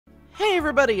Hey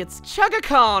everybody, it's Chugga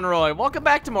Conroy. Welcome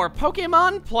back to more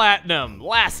Pokemon Platinum.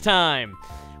 Last time,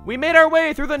 we made our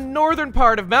way through the northern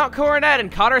part of Mount Coronet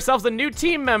and caught ourselves a new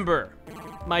team member.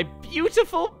 My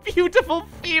beautiful, beautiful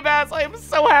Feebas. I am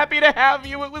so happy to have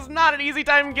you. It was not an easy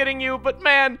time getting you, but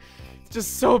man, it's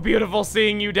just so beautiful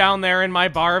seeing you down there in my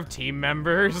bar of team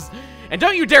members. And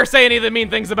don't you dare say any of the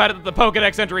mean things about it that the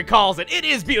Pokedex entry calls it. It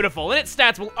is beautiful, and its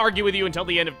stats will argue with you until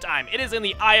the end of time. It is in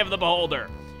the eye of the beholder.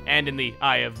 And in the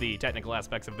eye of the technical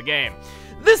aspects of the game.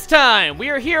 This time, we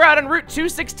are here out on Route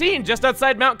 216, just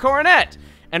outside Mount Coronet,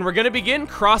 and we're gonna begin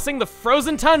crossing the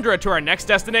frozen tundra to our next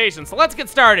destination, so let's get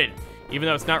started. Even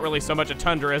though it's not really so much a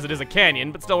tundra as it is a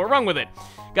canyon, but still we're wrong with it.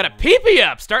 Got a PP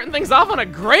up, starting things off on a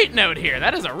great note here.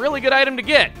 That is a really good item to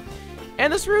get.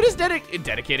 And this route is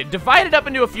divided up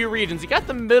into a few regions. You got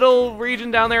the middle region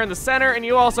down there in the center, and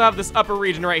you also have this upper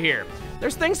region right here.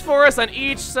 There's things for us on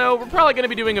each, so we're probably gonna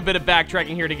be doing a bit of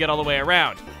backtracking here to get all the way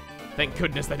around. Thank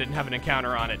goodness I didn't have an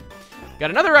encounter on it.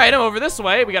 Got another item over this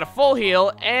way. We got a full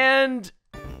heal, and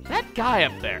that guy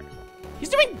up there. He's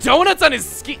doing donuts on his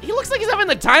ski. He looks like he's having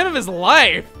the time of his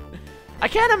life. I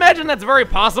can't imagine that's very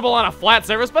possible on a flat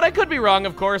surface, but I could be wrong,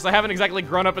 of course. I haven't exactly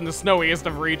grown up in the snowiest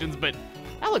of regions, but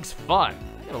that looks fun.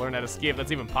 I gotta learn how to ski if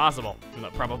that's even possible, even though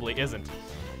it probably isn't.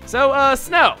 So,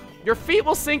 snow. Your feet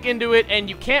will sink into it, and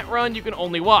you can't run, you can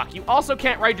only walk. You also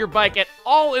can't ride your bike at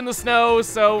all in the snow,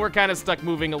 so we're kind of stuck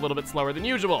moving a little bit slower than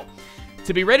usual.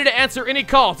 To be ready to answer any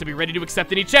call, to be ready to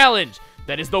accept any challenge,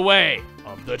 that is the way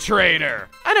of the trainer.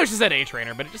 I know she said a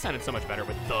trainer, but it just sounded so much better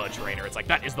with the trainer. It's like,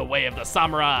 that is the way of the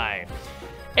samurai.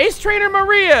 Ace Trainer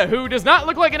Maria, who does not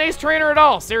look like an ace trainer at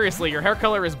all. Seriously, your hair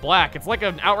color is black. It's like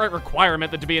an outright requirement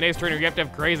that to be an ace trainer, you have to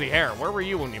have crazy hair. Where were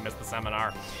you when you missed the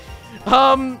seminar?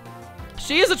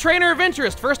 She is a trainer of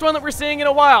interest, first one that we're seeing in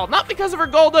a while. Not because of her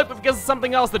gold look, but because of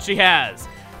something else that she has.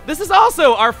 This is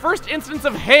also our first instance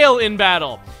of hail in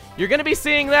battle. You're gonna be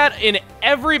seeing that in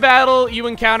every battle you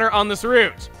encounter on this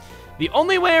route. The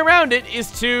only way around it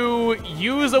is to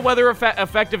use a weather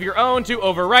effect of your own to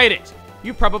override it.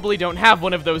 You probably don't have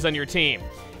one of those on your team.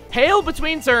 Hail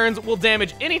between turns will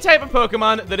damage any type of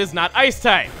Pokemon that is not ice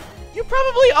type. You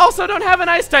probably also don't have an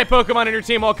ice-type Pokemon in your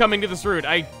team while coming to this route.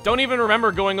 I don't even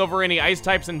remember going over any ice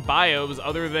types and bios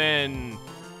other than,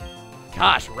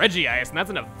 gosh, Regice, and that's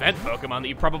an event Pokemon that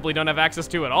you probably don't have access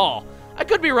to at all. I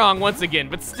could be wrong once again,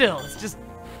 but still, it's just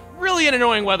really an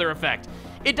annoying weather effect.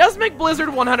 It does make Blizzard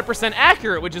 100%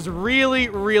 accurate, which is really,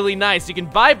 really nice. You can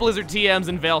buy Blizzard TMs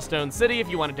in Veilstone City if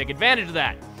you want to take advantage of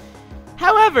that.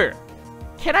 However,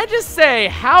 can I just say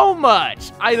how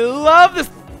much I love this?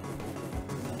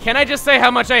 Can I just say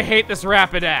how much I hate this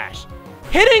Rapidash?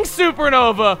 Hitting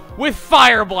Supernova with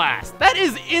Fire Blast. That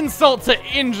is insult to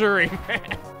injury,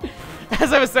 man.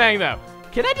 As I was saying though,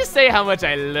 can I just say how much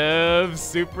I love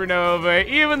Supernova,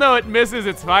 even though it misses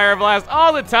its Fire Blast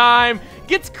all the time,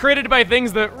 gets critted by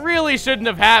things that really shouldn't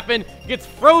have happened, gets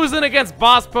frozen against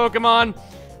boss Pokemon.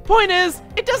 Point is,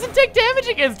 it doesn't take damage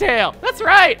against hail. That's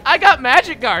right, I got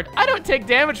Magic Guard. I don't take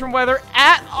damage from weather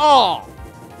at all.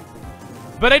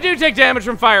 But I do take damage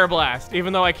from Fire Blast,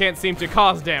 even though I can't seem to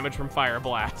cause damage from Fire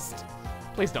Blast.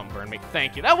 Please don't burn me,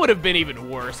 thank you. That would have been even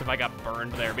worse if I got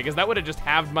burned there, because that would have just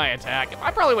halved my attack.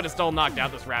 I probably would have still knocked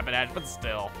out this Rapidash, but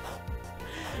still.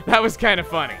 That was kind of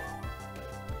funny.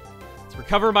 Let's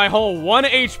recover my whole 1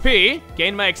 HP,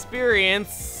 gain my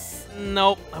experience.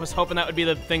 Nope, I was hoping that would be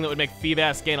the thing that would make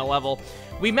Feebas gain a level.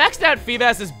 We maxed out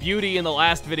Feebas's beauty in the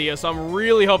last video, so I'm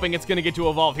really hoping it's gonna get to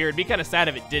evolve here. It'd be kind of sad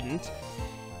if it didn't.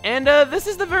 And this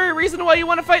is the very reason why you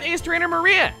want to fight Ace Trainer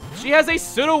Maria. She has a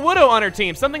Sudowoodo on her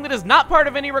team, something that is not part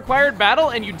of any required battle,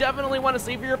 and you definitely want to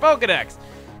see for your Pokedex.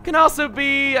 Can also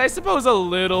be, I suppose, a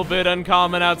little bit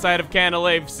uncommon outside of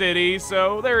Canalave City,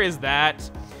 so there is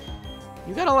that.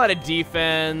 You got a lot of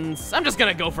defense. I'm just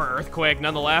gonna go for Earthquake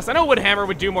nonetheless. I know Wood Hammer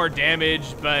would do more damage,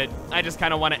 but I just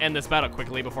kind of want to end this battle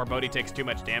quickly before Bodhi takes too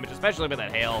much damage, especially with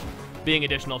that hail being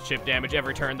additional chip damage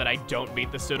every turn that I don't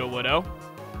beat the Sudowoodo.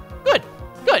 Good.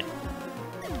 Good.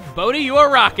 Bodhi, you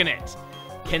are rocking it.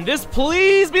 Can this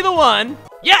please be the one?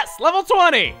 Yes, level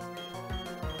 20.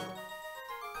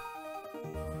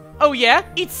 Oh yeah?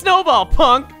 Eat Snowball,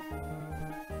 punk.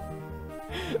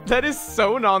 That is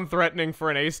so non-threatening for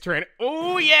an ace trainer.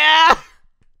 Oh yeah.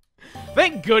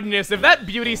 Thank goodness, if that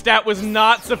beauty stat was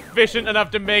not sufficient enough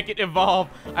to make it evolve.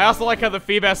 I also like how the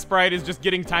Feebas sprite is just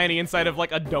getting tiny inside of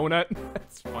like a donut.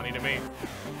 That's funny to me.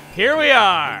 Here we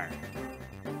are.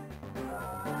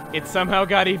 It somehow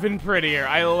got even prettier.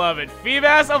 I love it.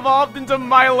 Feebas evolved into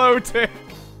Milotic.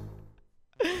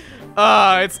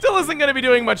 It still isn't going to be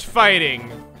doing much fighting,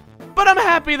 but I'm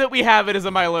happy that we have it as a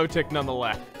Milotic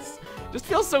nonetheless. Just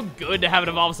feels so good to have it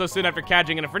evolve so soon after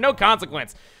catching it and for no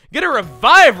consequence. Get a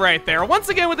revive right there. Once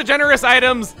again with the generous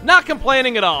items, not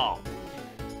complaining at all.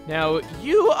 Now,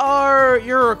 you're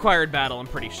a required battle, I'm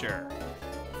pretty sure.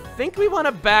 Think we want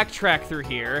to backtrack through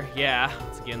here. Yeah,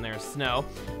 once again, there's snow.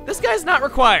 This guy's not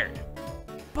required.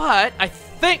 But I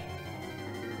think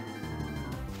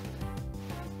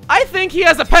he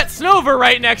has a pet Snover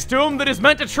right next to him that is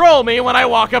meant to troll me when I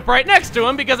walk up right next to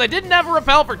him because I didn't have a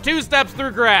repel for 2 steps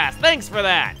through grass. Thanks for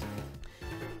that.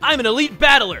 I'm an elite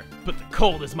battler, but the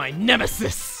cold is my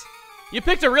nemesis. You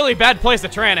picked a really bad place to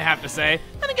train, I have to say.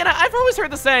 And again, I've always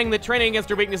heard the saying that training against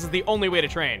your weakness is the only way to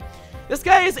train. This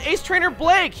guy is Ace Trainer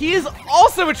Blake. He is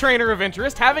also a trainer of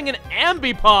interest, having an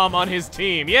Ambipom on his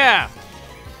team, yeah.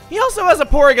 He also has a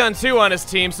Porygon 2 on his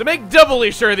team, so make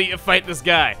doubly sure that you fight this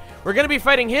guy. We're going to be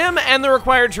fighting him and the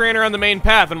required trainer on the main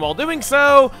path, and while doing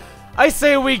so, I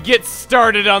say we get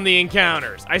started on the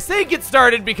encounters. I say get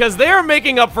started because they are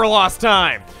making up for lost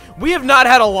time. We have not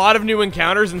had a lot of new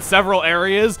encounters in several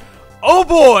areas. Oh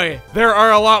boy, there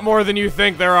are a lot more than you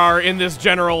think there are in this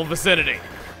general vicinity.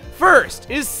 First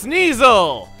is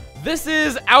Sneasel. This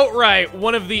is outright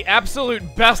one of the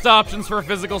absolute best options for a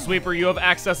physical sweeper you have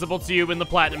accessible to you in the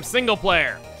Platinum single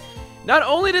player. Not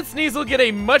only did Sneasel get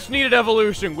a much needed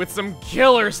evolution with some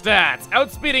killer stats,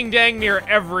 outspeeding dang near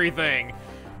everything,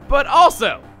 but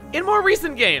also, in more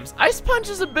recent games, Ice Punch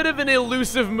is a bit of an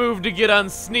elusive move to get on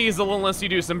Sneasel unless you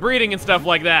do some breeding and stuff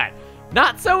like that.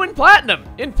 Not so in Platinum.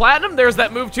 In Platinum, there's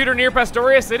that move tutor near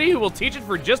Pastoria City who will teach it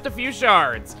for just a few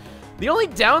shards. The only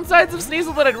downsides of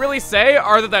Sneasel that I'd really say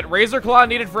are that Razor Claw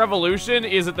needed for evolution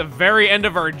is at the very end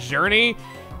of our journey,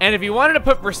 and if you wanted to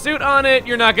put Pursuit on it,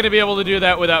 you're not going to be able to do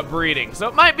that without breeding. So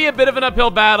it might be a bit of an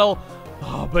uphill battle.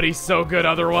 Oh, but he's so good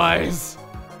otherwise.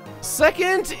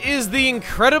 Second is the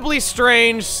incredibly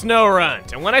strange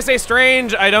Snorunt. And when I say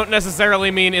strange, I don't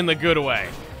necessarily mean in the good way.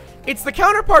 It's the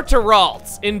counterpart to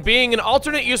Ralts in being an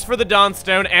alternate use for the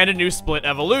Dawnstone and a new split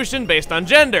evolution based on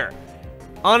gender.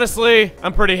 Honestly,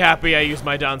 I'm pretty happy I used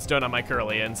my Dawnstone on my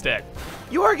Curlia instead.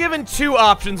 You are given 2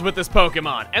 options with this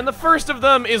Pokemon, and the first of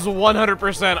them is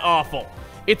 100% awful.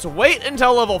 It's wait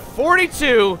until level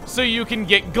 42 so you can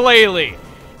get Glalie,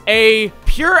 a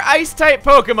pure Ice-type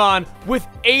Pokemon with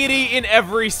 80 in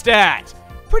every stat.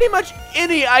 Pretty much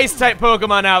any Ice-type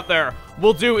Pokemon out there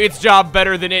will do its job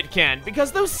better than it can,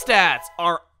 because those stats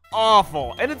are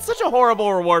awful, and it's such a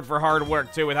horrible reward for hard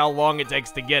work, too, with how long it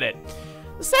takes to get it.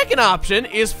 The second option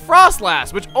is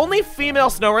Frostlass, which only female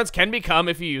Snowrunts can become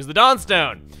if you use the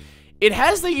Dawnstone. It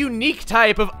has the unique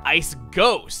type of Ice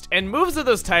Ghost, and moves of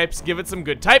those types give it some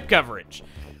good type coverage.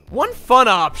 One fun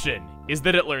option is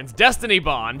that it learns Destiny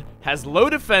Bond, has low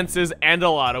defenses, and a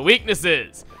lot of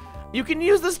weaknesses. You can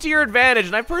use this to your advantage,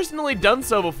 and I've personally done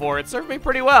so before. It served me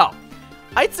pretty well.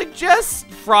 I'd suggest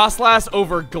Frostlass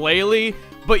over Glalie,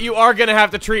 but you are going to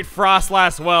have to treat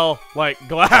Frostlass, well, like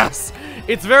glass.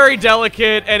 It's very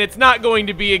delicate, and it's not going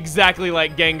to be exactly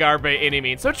like Gengar by any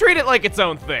means, so treat it like its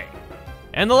own thing.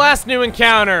 And the last new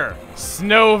encounter,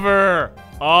 Snover.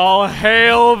 All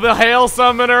hail the Hail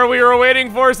Summoner we were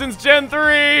waiting for since Gen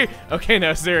 3! Okay,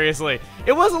 no, seriously.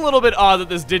 It was a little bit odd that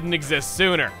this didn't exist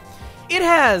sooner. It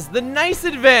has the nice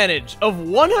advantage of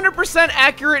 100%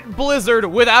 accurate Blizzard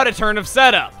without a turn of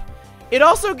setup. It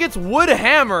also gets Wood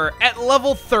Hammer at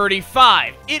level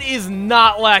 35. It is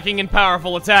not lacking in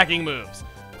powerful attacking moves.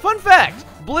 Fun fact,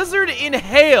 Blizzard in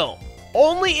Hail,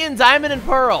 only in Diamond and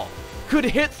Pearl, could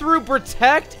hit through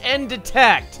Protect and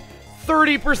Detect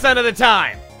 30% of the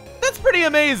time. That's pretty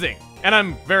amazing. And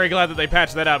I'm very glad that they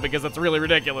patched that out because that's really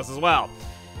ridiculous as well.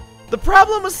 The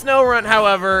problem with Snorunt,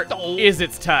 however, is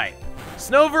its type.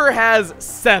 Snover has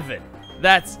 7.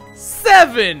 That's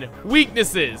 7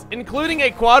 weaknesses, including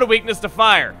a quad weakness to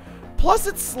fire. Plus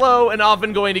it's slow and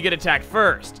often going to get attacked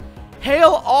first.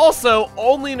 Hail also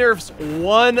only nerfs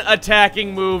 1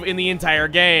 attacking move in the entire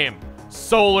game,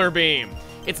 Solar Beam.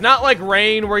 It's not like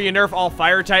Rain where you nerf all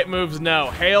fire type moves, no.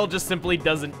 Hail just simply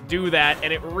doesn't do that,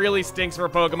 and it really stinks for a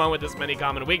Pokemon with this many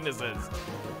common weaknesses.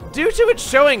 Due to it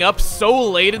showing up so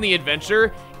late in the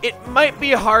adventure, it might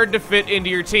be hard to fit into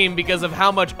your team because of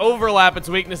how much overlap its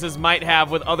weaknesses might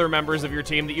have with other members of your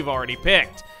team that you've already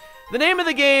picked. The name of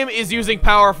the game is using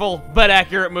powerful but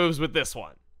accurate moves with this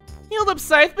one. Healed up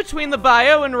Scythe between the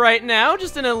bio and right now,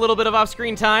 just in a little bit of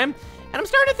off-screen time, and I'm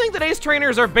starting to think that Ace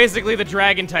trainers are basically the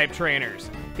Dragon-type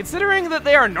trainers. Considering that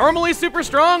they are normally super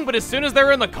strong, but as soon as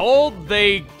they're in the cold,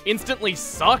 they instantly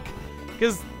suck.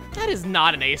 Because that is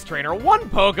not an Ace trainer. One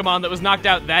Pokemon that was knocked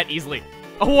out that easily.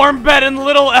 A warm bed and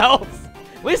little elf.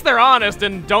 At least they're honest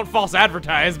and don't false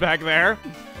advertise back there.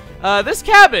 This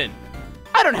cabin.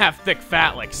 I I don't have thick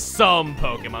fat like some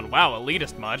Pokemon. Wow,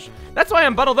 elitist much. That's why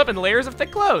I'm bundled up in layers of thick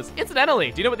clothes.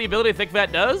 Incidentally, do you know what the ability of thick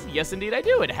fat does? Yes, indeed I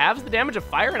do. It halves the damage of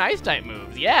fire and ice type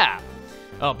moves. Yeah.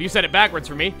 Oh, you said it backwards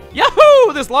for me.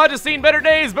 Yahoo! This lodge has seen better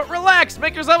days, but relax,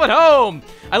 make yourself at home.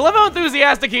 I love how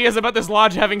enthusiastic he is about this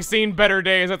lodge having seen better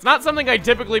days. It's not something I'd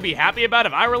typically be happy about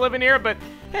if I were living here, but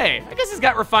hey, I guess he's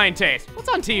got refined taste. What's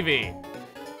on TV?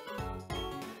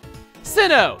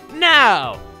 Sinnoh,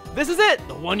 now! This is it,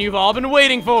 the one you've all been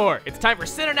waiting for. It's time for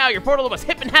Sinnoh Now, your portal of what's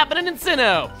hip and happening in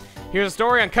Sinnoh. Here's a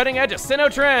story on cutting edge of Sinnoh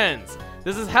trends.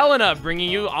 This is Helena bringing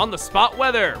you on-the-spot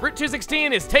weather. Route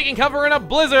 216 is taking cover in a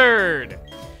blizzard.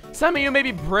 Some of you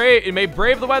may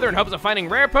brave the weather in hopes of finding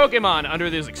rare Pokemon under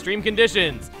these extreme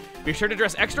conditions. Be sure to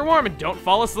dress extra warm and don't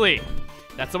fall asleep.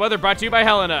 That's the weather brought to you by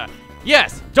Helena.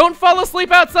 Yes, don't fall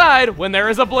asleep outside when there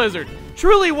is a blizzard.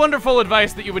 Truly wonderful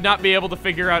advice that you would not be able to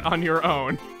figure out on your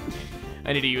own.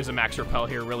 I need to use a max repel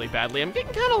here really badly. I'm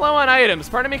getting kind of low on items.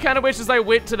 Part of me kind of wishes I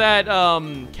went to that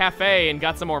cafe and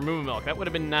got some more Moo Milk. That would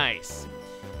have been nice.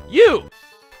 You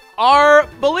are,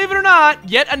 believe it or not,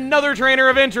 yet another trainer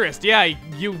of interest. Yeah,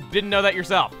 you didn't know that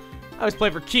yourself. I always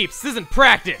play for keeps. This isn't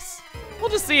practice.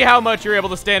 We'll just see how much you're able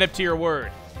to stand up to your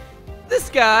word. This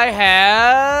guy has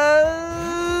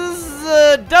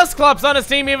Dusclops on his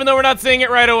team, even though we're not seeing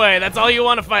it right away. That's all you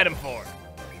want to fight him for.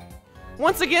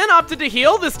 Once again, opted to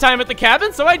heal, this time at the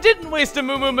cabin, so I didn't waste a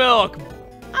Moo Moo Milk.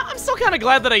 I'm still kind of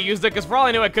glad that I used it, because for all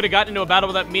I knew, I could have gotten into a battle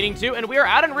without meaning to, and we are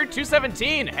out on Route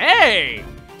 217. Hey!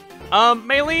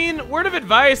 Maylene, word of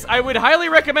advice, I would highly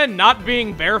recommend not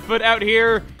being barefoot out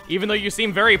here, even though you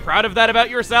seem very proud of that about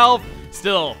yourself.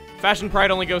 Still, fashion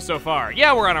pride only goes so far.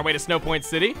 Yeah, we're on our way to Snow Point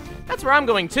City. That's where I'm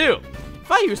going too.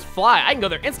 If I use Fly, I can go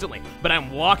there instantly, but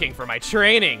I'm walking for my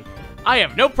training. I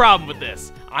have no problem with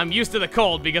this. I'm used to the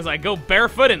cold because I go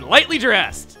barefoot and lightly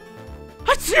dressed.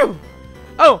 Achoo!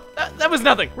 Oh, that was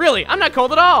nothing. Really, I'm not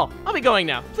cold at all. I'll be going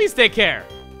now. Please take care.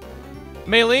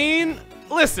 Maylene,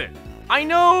 listen. I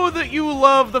know that you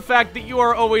love the fact that you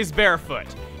are always barefoot.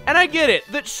 And I get it,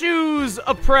 that shoes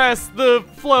oppress the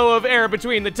flow of air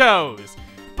between the toes.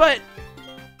 But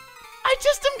I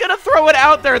just am gonna throw it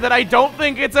out there that I don't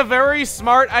think it's a very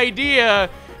smart idea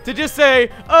to just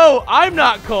say, oh, I'm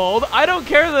not cold. I don't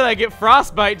care that I get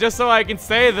frostbite just so I can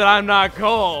say that I'm not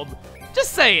cold.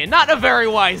 Just saying, not a very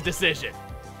wise decision.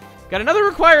 Got another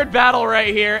required battle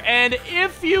right here, and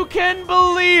if you can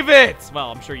believe it,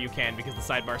 well, I'm sure you can because the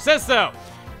sidebar says so,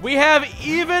 we have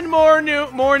even more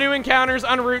new encounters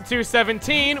on Route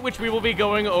 217, which we will be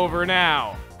going over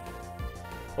now.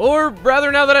 Or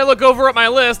rather, now that I look over at my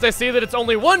list, I see that it's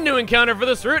only one new encounter for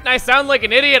this route, and I sound like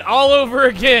an idiot all over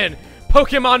again.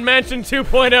 Pokemon Mansion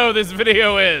 2.0 this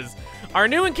video is. Our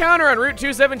new encounter on Route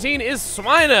 217 is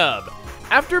Swinub.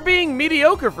 After being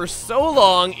mediocre for so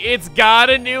long, it's got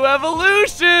a new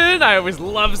evolution! I always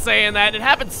love saying that, it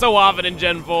happens so often in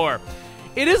Gen 4.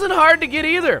 It isn't hard to get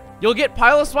either. You'll get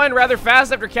Piloswine rather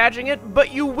fast after catching it,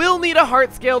 but you will need a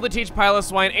heart scale to teach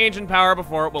Piloswine ancient power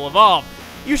before it will evolve.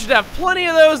 You should have plenty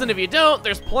of those, and if you don't,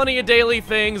 there's plenty of daily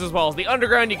things, as well as the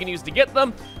underground you can use to get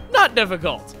them. Not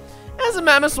difficult. As a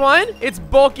Mamoswine, it's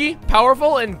bulky,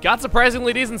 powerful, and got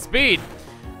surprisingly decent speed.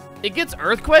 It gets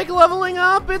Earthquake leveling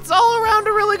up. It's all around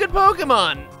a really good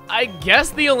Pokemon. I guess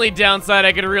the only downside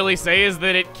I could really say is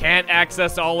that it can't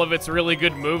access all of its really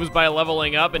good moves by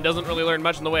leveling up and doesn't really learn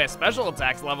much in the way of special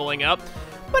attacks leveling up,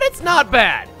 but it's not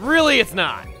bad. Really, it's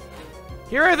not.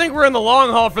 Here I think we're in the long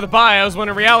haul for the bios, when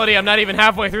in reality I'm not even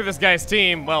halfway through this guy's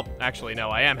team. Well, actually no,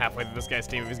 I am halfway through this guy's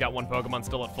team if he's got one Pokemon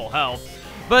still at full health.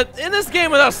 But in this game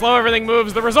with how slow everything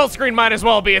moves, the result screen might as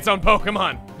well be its own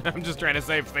Pokemon. I'm just trying to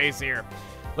save face here.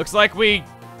 Looks like we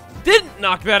didn't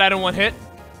knock that out in one hit.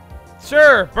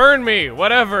 Sure, burn me,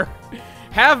 whatever.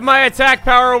 Have my attack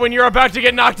power when you're about to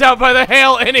get knocked out by the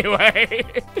hail anyway.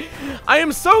 I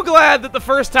am so glad that the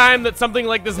first time that something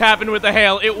like this happened with the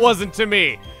hail, it wasn't to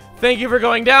me. Thank you for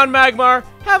going down, Magmar.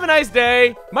 Have a nice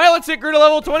day. Milotic grew to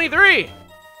level 23.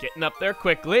 Getting up there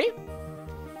quickly.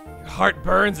 Your heart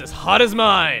burns as hot as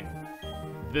mine.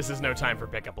 This is no time for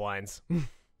pickup lines.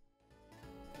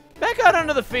 Back out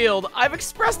onto the field, I've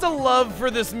expressed a love for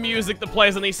this music that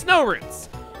plays on these snow routes.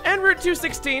 And Route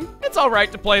 216, it's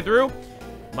alright to play through.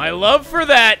 My love for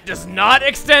that does not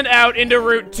extend out into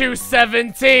Route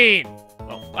 217.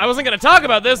 Well, I wasn't going to talk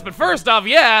about this, but first off,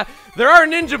 yeah, there are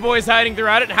ninja boys hiding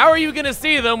throughout it. How are you going to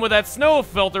see them with that snow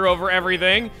filter over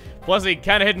everything? Plus, he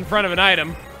kind of hid in front of an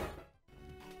item.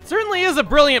 Certainly is a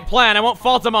brilliant plan, I won't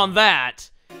fault him on that.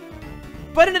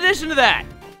 But in addition to that,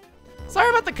 sorry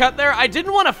about the cut there. I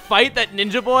didn't want to fight that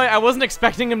ninja boy. I wasn't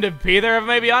expecting him to be there, if I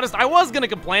may be honest. I was going to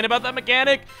complain about that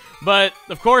mechanic, but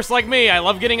of course, like me, I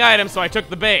love getting items, so I took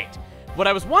the bait. What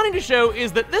I was wanting to show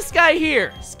is that this guy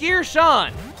here, Skier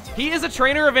Sean, he is a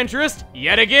trainer of interest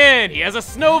yet again. He has a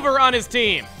Snover on his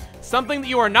team. Something that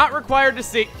you are not required to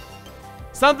see.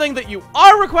 Something that you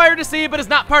are required to see, but is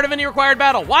not part of any required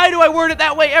battle. Why do I word it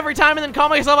that way every time and then call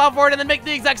myself out for it and then make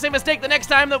the exact same mistake the next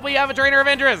time that we have a trainer of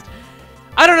interest?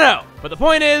 I don't know. But the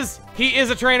point is, he is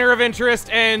a trainer of interest,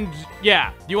 and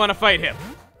yeah, you want to fight him.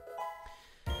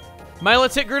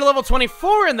 Milotic grew to level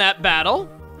 24 in that battle.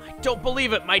 I don't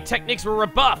believe it. My techniques were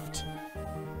rebuffed.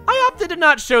 I opted to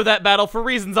not show that battle for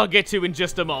reasons I'll get to in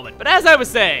just a moment. But as I was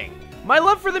saying, my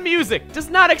love for the music does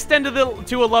not extend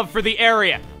to a love for the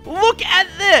area. Look at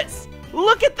this!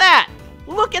 Look at that!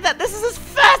 Look at that! This is as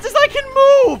fast as I can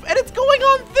move! And it's going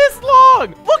on this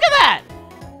long! Look at that!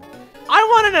 I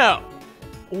want to know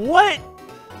what...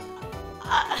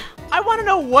 I want to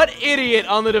know what idiot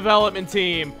on the development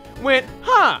team went,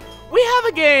 huh, we have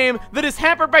a game that is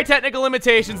hampered by technical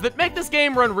limitations that make this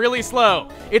game run really slow.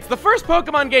 It's the first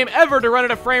Pokemon game ever to run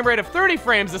at a frame rate of 30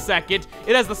 frames a second.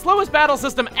 It has the slowest battle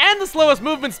system and the slowest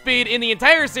movement speed in the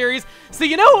entire series. So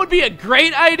you know what would be a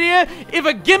great idea? If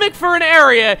a gimmick for an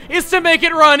area is to make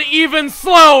it run even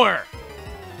slower.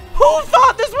 Who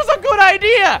thought this was a good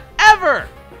idea? Ever?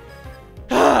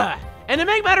 And to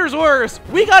make matters worse,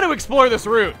 we got to explore this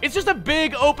route. It's just a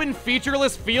big, open,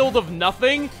 featureless field of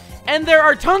nothing. And there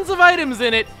are tons of items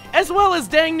in it, as well as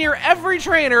dang near every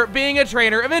trainer being a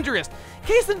trainer of interest.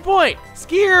 Case in point,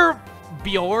 Skier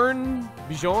Bjorn.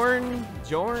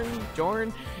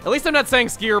 At least I'm not saying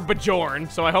Skier Bjorn,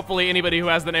 so hopefully anybody who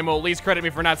has the name will at least credit me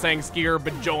for not saying Skier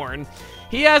Bjorn.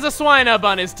 He has a Swinub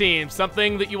on his team,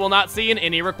 something that you will not see in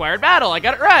any required battle. I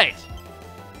got it right.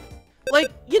 Like,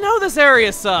 you know this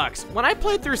area sucks. When I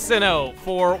played through Sinnoh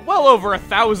for well over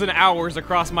 1,000 hours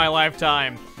across my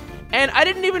lifetime, and I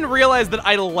didn't even realize that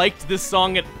I liked this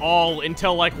song at all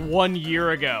until like 1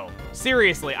 year ago.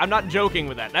 Seriously, I'm not joking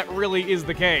with that. That really is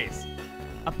the case.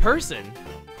 A person,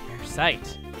 rare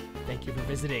sight. Thank you for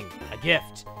visiting. A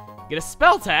gift. Get a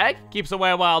spell tag, keeps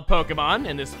away a wild Pokemon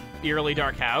in this eerily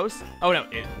dark house. Oh no,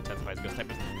 it intensifies ghost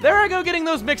types. There I go getting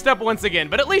those mixed up once again,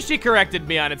 but at least she corrected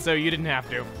me on it so you didn't have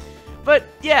to. But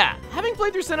yeah, having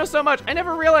played through Sinnoh so much, I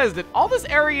never realized that all this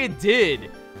area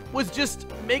did was just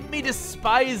make me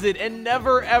despise it and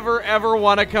never, ever, ever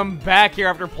want to come back here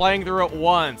after playing through it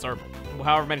once, or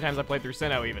however many times I played through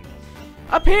Sinnoh even.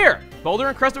 Up here, boulder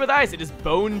encrusted with ice, it is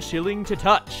bone-chilling to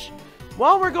touch.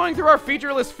 While we're going through our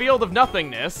featureless field of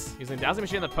nothingness, using the dowsing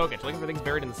machine and the Pokédex, looking for things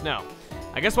buried in the snow.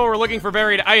 I guess while we're looking for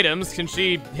buried items, since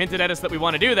she hinted at us that we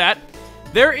want to do that,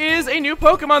 there is a new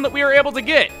Pokemon that we are able to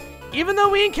get. Even though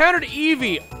we encountered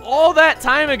Eevee all that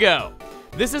time ago,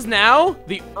 this is now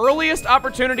the earliest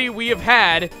opportunity we have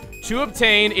had to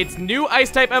obtain its new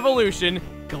Ice-type evolution,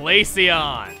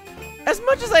 Glaceon. As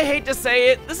much as I hate to say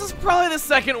it, this is probably the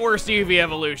second worst Eevee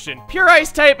evolution. Pure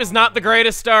Ice-type is not the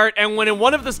greatest start, and when in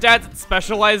one of the stats it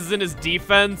specializes in his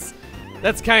defense,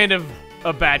 that's kind of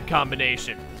a bad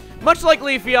combination. Much like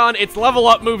Leafeon, its level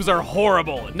up moves are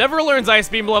horrible. It never learns Ice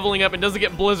Beam leveling up and doesn't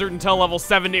get Blizzard until level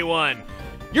 71.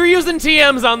 You're using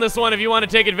TMs on this one if you want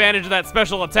to take advantage of that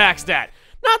special attack stat.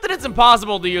 Not that it's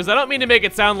impossible to use, I don't mean to make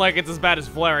it sound like it's as bad as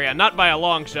Flareon, not by a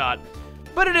long shot,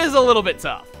 but it is a little bit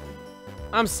tough.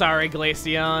 I'm sorry,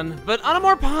 Glaceon, but on a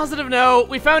more positive note,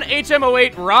 we found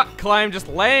HM08 Rock Climb just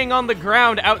laying on the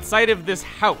ground outside of this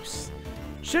house.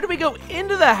 Should we go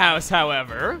into the house,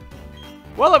 however,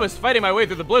 while I was fighting my way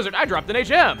through the blizzard, I dropped an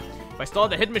HM. If I still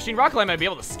had the hidden machine Rock Climb, I'd be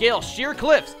able to scale sheer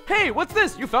cliffs. Hey, what's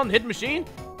this? You found the hidden machine?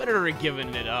 Better have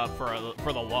given it up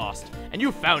for the lost. And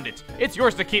you found it. It's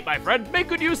yours to keep, my friend. Make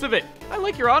good use of it. I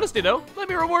like your honesty, though. Let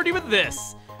me reward you with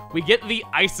this. We get the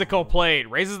Icicle Blade.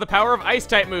 Raises the power of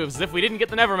Ice-type moves, as if we didn't get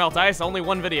the Nevermelt Ice only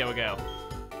one video ago.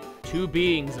 Two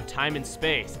beings of time and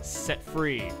space set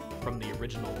free from the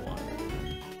original one.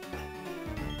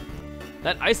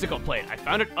 That Icicle Blade, I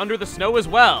found it under the snow as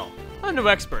well. I'm no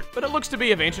expert, but it looks to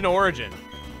be of ancient origin.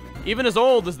 Even as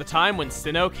old as the time when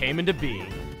Sinnoh came into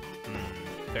being.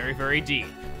 Very, very deep.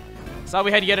 Saw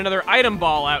we had yet another item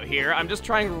ball out here. I'm just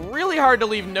trying really hard to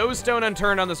leave no stone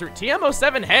unturned on this route.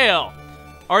 TM07 Hail.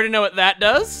 Already know what that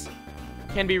does.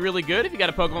 Can be really good if you got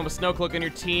a Pokemon with Snowcloak on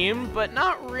your team, but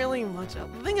not really much else.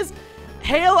 The thing is,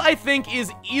 Hail, I think,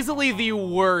 is easily the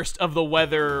worst of the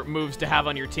weather moves to have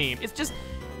on your team. It's just,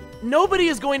 nobody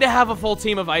is going to have a full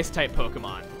team of Ice-type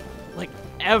Pokemon. Like,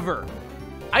 ever.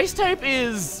 Ice-type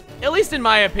is, at least in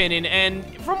my opinion, and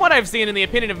from what I've seen in the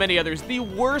opinion of many others, the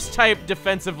worst type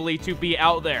defensively to be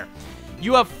out there.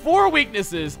 You have 4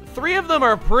 weaknesses, 3 of them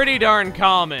are pretty darn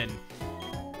common.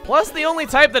 Plus, the only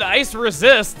type that Ice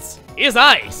resists is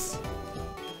Ice.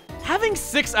 having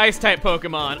 6 Ice-type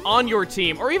Pokemon on your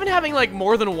team, or even having like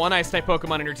more than 1 Ice-type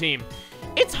Pokemon on your team,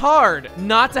 it's hard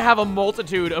not to have a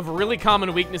multitude of really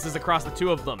common weaknesses across the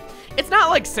 2 of them. It's not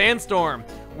like Sandstorm,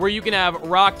 where you can have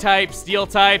Rock type, Steel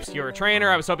types. You're a trainer.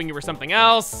 I was hoping you were something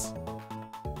else.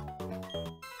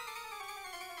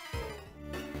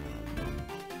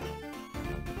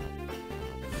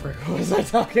 What was I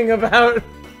talking about?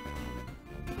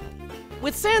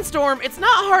 With Sandstorm, it's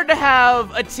not hard to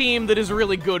have a team that is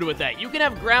really good with that. You can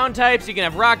have ground types, you can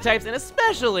have rock types, and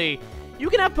especially, you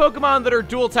can have Pokemon that are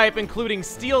dual type, including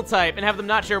Steel type, and have them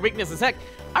not share weaknesses. Heck,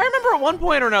 I remember at one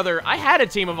point or another, I had a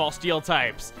team of all Steel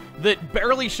types that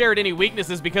barely shared any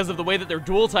weaknesses because of the way that their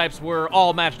dual types were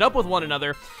all matched up with one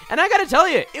another. And I gotta tell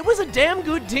you, it was a damn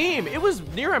good team. It was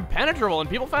near impenetrable, and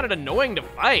people found it annoying to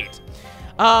fight.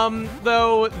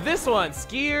 Though this one,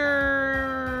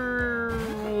 Skier,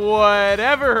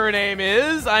 whatever her name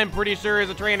is, I'm pretty sure is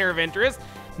a trainer of interest.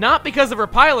 Not because of her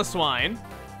Piloswine.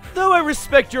 Though I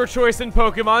respect your choice in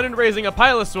Pokemon in raising a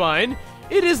Piloswine,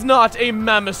 it is not a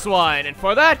Mamoswine, and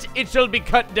for that, it shall be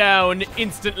cut down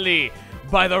instantly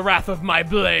by the wrath of my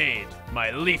blade.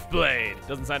 My leaf blade.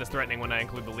 Doesn't sound as threatening when I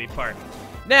include the leaf part.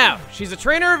 Now, she's a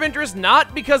trainer of interest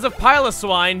not because of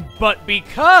Piloswine, but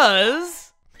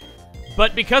because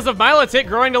of Milotic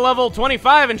growing to level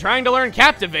 25 and trying to learn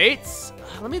Captivates.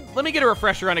 Let me get a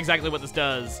refresher on exactly what this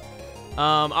does.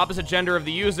 Opposite gender of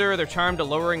the user, they're charmed to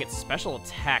lowering its special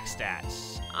attack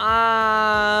stats.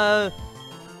 I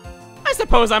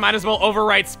suppose I might as well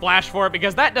overwrite Splash for it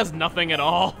because that does nothing at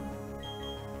all.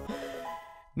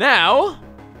 Now,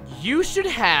 you should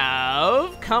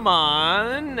have, come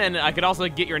on, and I could also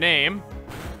get your name.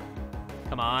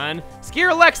 Come on.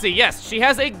 Skier Lexi, yes, she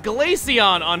has a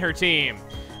Glaceon on her team.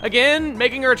 Again,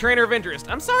 making her a trainer of interest.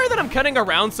 I'm sorry that I'm cutting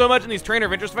around so much in these trainer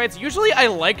of interest fights. Usually I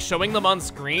like showing them on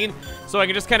screen so I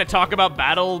can just kind of talk about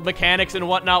battle mechanics and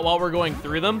whatnot while we're going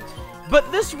through them. But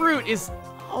this route is,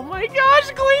 oh my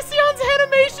gosh, Glaceon's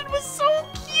animation was so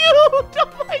cute.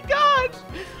 Oh my gosh.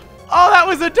 Oh, that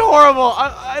was adorable.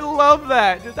 I love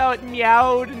that. Just how it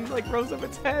meowed and like rose up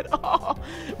its head. Oh,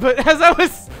 but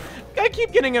as I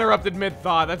keep getting interrupted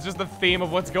mid-thought. That's just the theme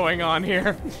of what's going on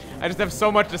here. I just have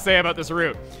so much to say about this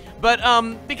route. But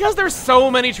because there's so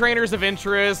many trainers of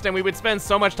interest and we would spend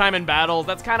so much time in battles,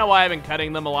 that's kind of why I've been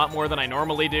cutting them a lot more than I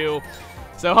normally do.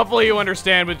 So hopefully you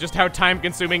understand with just how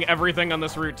time-consuming everything on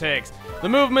this route takes. The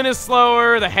movement is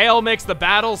slower, the hail makes the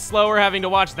battle slower, having to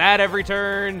watch that every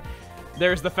turn.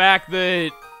 There's the fact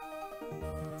that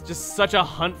it's just such a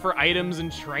hunt for items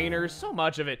and trainers, so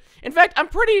much of it. In fact, I'm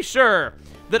pretty sure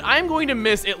that I'm going to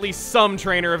miss at least some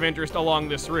trainer of interest along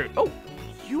this route. Oh,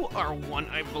 you are one,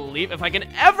 I believe. If I can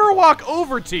ever walk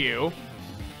over to you,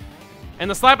 and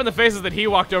the slap in the face is that he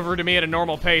walked over to me at a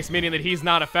normal pace, meaning that he's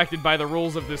not affected by the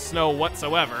rules of this snow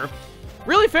whatsoever.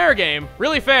 Really fair game,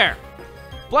 really fair.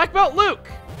 Black Belt Luke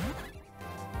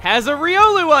has a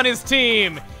Riolu on his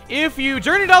team. If you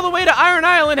journeyed all the way to Iron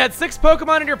Island, had 6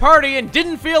 Pokemon in your party, and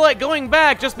didn't feel like going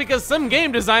back just because some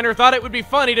game designer thought it would be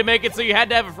funny to make it so you had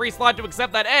to have a free slot to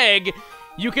accept that egg,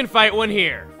 you can fight one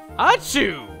here.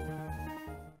 Achoo!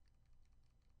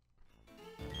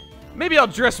 Maybe I'll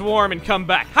dress warm and come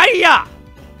back. Hiya!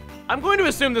 I'm going to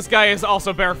assume this guy is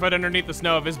also barefoot underneath the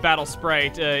snow if his battle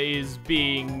sprite is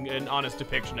being an honest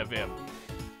depiction of him.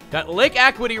 Got Lake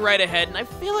Acuity right ahead, and I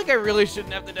feel like I really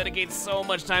shouldn't have to dedicate so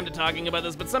much time to talking about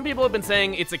this, but some people have been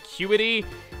saying it's Acuity.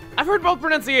 I've heard both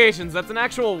pronunciations. That's an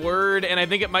actual word, and I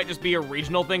think it might just be a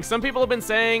regional thing. Some people have been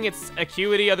saying it's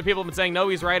Acuity. Other people have been saying, no,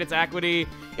 he's right, it's Acuity.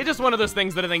 It's just one of those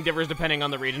things that I think differs depending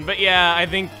on the region. But yeah, I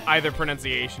think either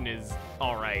pronunciation is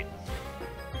all right.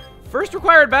 First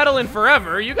required battle in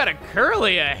forever, you got a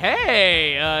Kirlia.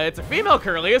 Hey, it's a female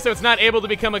Kirlia, so it's not able to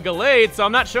become a Gallade, so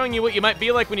I'm not showing you what you might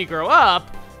be like when you grow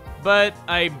up. But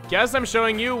I guess I'm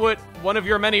showing you what one of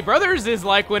your many brothers is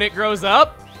like when it grows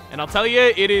up. And I'll tell you,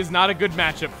 it is not a good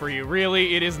matchup for you.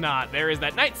 Really, it is not. There is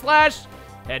that Night Slash.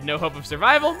 Had no hope of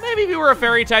survival. Maybe if you were a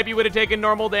fairy type, you would have taken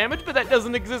normal damage, but that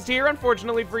doesn't exist here,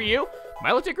 unfortunately for you.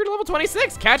 Milotic grew to level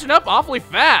 26, catching up awfully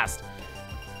fast.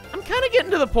 I'm kind of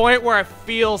getting to the point where I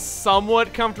feel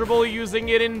somewhat comfortable using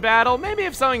it in battle. Maybe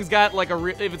if something's got like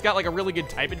if it's got like a really good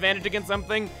type advantage against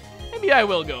something, maybe I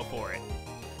will go for it.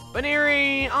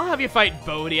 Baneri, I'll have you fight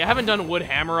Bodhi. I haven't done Wood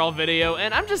Hammer all video,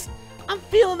 and I'm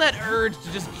feeling that urge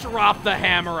to just drop the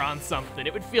hammer on something.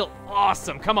 It would feel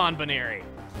awesome. Come on, Baneri.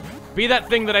 Be that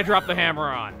thing that I dropped the hammer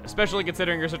on, especially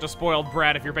considering you're such a spoiled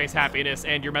brat if your base happiness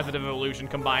and your method of evolution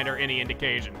combined are any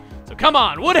indication. So come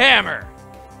on, Wood Hammer!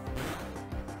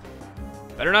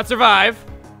 Better not survive.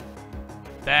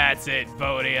 That's it,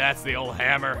 Bodhi. That's the old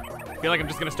hammer. feel like I'm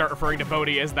just gonna start referring to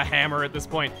Bodhi as the hammer at this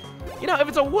point. You know, if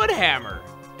it's a wood hammer,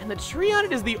 and the tree on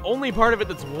it is the only part of it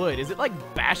that's wood, is it like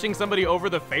bashing somebody over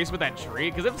the face with that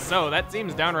tree? Because if so, that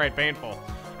seems downright painful.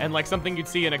 And like something you'd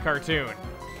see in a cartoon.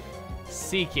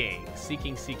 Seeking.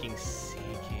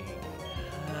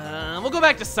 We'll go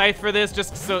back to Scythe for this,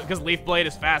 just so because Leaf Blade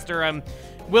is faster. I'm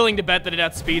willing to bet that it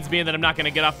outspeeds me and that I'm not going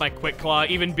to get off my Quick Claw,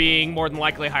 even being more than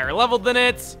likely higher leveled than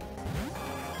it.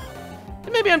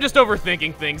 And maybe I'm just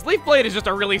overthinking things. Leaf Blade is just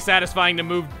a really satisfying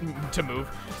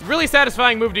really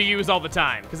satisfying move to use all the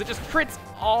time, because it just crits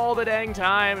all the dang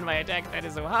time, and my attack stat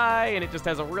is so high, and it just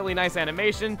has a really nice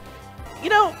animation. You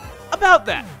know, about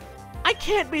that, I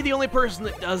can't be the only person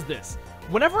that does this.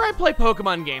 Whenever I play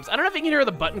Pokemon games, I don't know if you can hear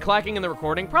the button clacking in the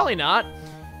recording, probably not,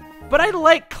 but I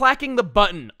like clacking the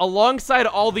button alongside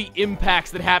all the impacts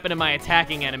that happen in my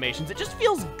attacking animations. It just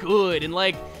feels good, and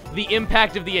like the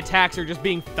impact of the attacks are just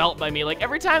being felt by me. Like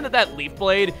every time that Leaf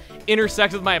Blade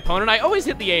intersects with my opponent, I always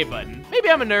hit the A button. Maybe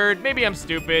I'm a nerd, maybe I'm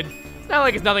stupid. It's not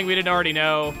like it's nothing we didn't already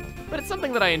know, but it's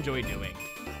something that I enjoy doing.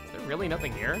 Is there really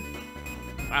nothing here?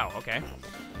 Wow, okay.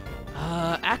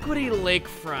 Equity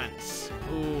Lakefront.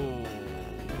 Ooh.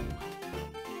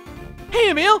 Hey,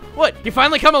 Emil! What, you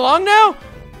finally come along now?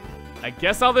 I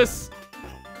guess all this...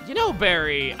 You know,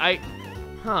 Barry,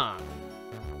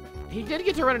 He did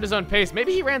get to run at his own pace.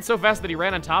 Maybe he ran so fast that he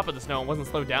ran on top of the snow and wasn't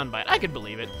slowed down by it. I could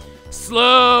believe it.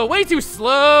 Slow! Way too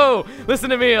slow!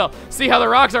 Listen, Emil. See how the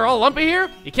rocks are all lumpy here?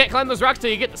 You can't climb those rocks till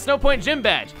you get the Snow Point Gym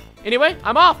badge. Anyway,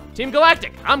 I'm off. Team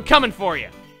Galactic, I'm coming for you.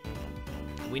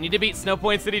 We need to beat Snow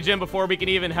Point City Gym before we can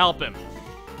even help him.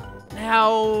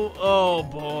 Now, oh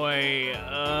boy,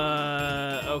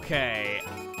 okay.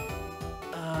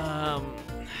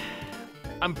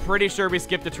 I'm pretty sure we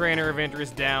skipped the Trainer of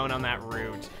Interest down on that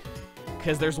route,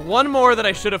 because there's one more that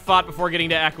I should have fought before getting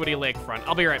to Equity Lakefront.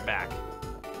 I'll be right back.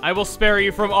 I will spare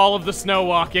you from all of the snow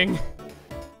walking.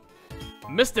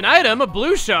 Missed an item, a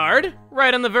blue shard,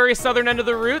 right on the very southern end of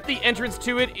the route. The entrance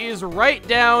to it is right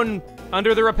down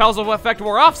under the Repulsive Effect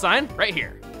Wore Off sign, right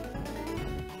here.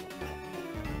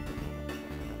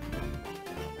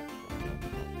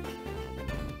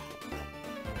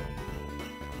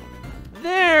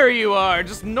 There you are,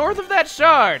 just north of that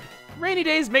shard. Rainy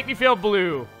days make me feel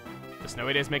blue. The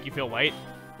snowy days make you feel white.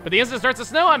 But the instant it starts to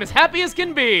snow, I'm as happy as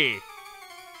can be.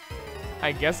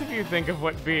 I guess if you think of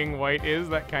what being white is,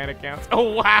 that kind of counts.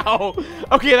 Oh, wow.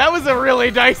 Okay, that was a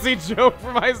really dicey joke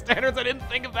for my standards. I didn't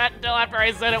think of that until after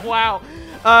I said it. Wow.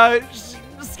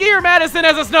 Skier Madison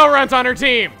has a snow runt on her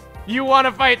team. You want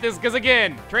to fight this, because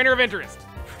again, Trainer of Interest.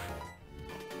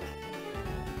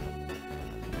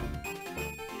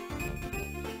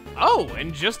 Oh,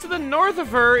 and just to the north of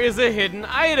her is a hidden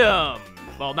item.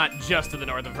 Well, not just to the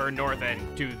north of her, north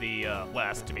and to the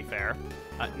west, to be fair.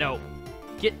 No.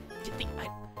 Get the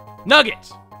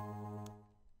nugget.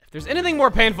 If there's anything more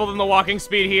painful than the walking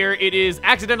speed here, it is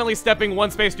accidentally stepping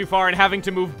one space too far and having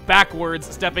to move backwards,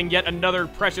 stepping yet another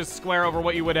precious square over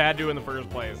what you would have had to in the first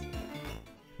place.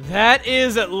 That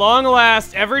is, at long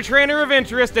last, every Trainer of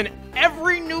Interest and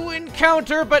every new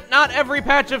encounter, but not every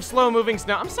patch of slow-moving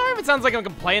snow. I'm sorry if it sounds like I'm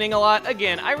complaining a lot.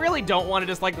 Again, I really don't want to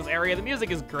dislike this area. The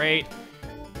music is great.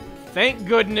 Thank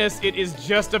goodness it is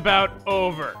just about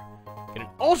over. Get an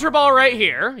Ultra Ball right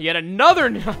here. Yet another...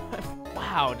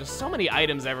 Wow, just so many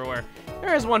items everywhere.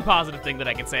 There is one positive thing that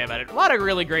I can say about it. A lot of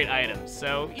really great items,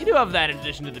 so you do have that in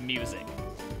addition to the music.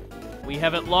 We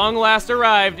have at long last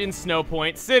arrived in Snow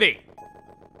Point City.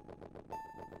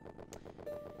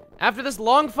 After this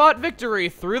long-fought victory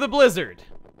through the blizzard,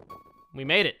 we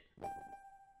made it.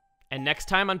 And next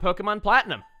time on Pokemon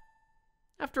Platinum,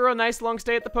 after a nice long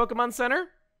stay at the Pokemon Center,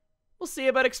 we'll see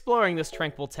about exploring this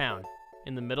tranquil town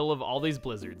in the middle of all these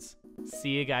blizzards. See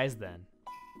you guys then.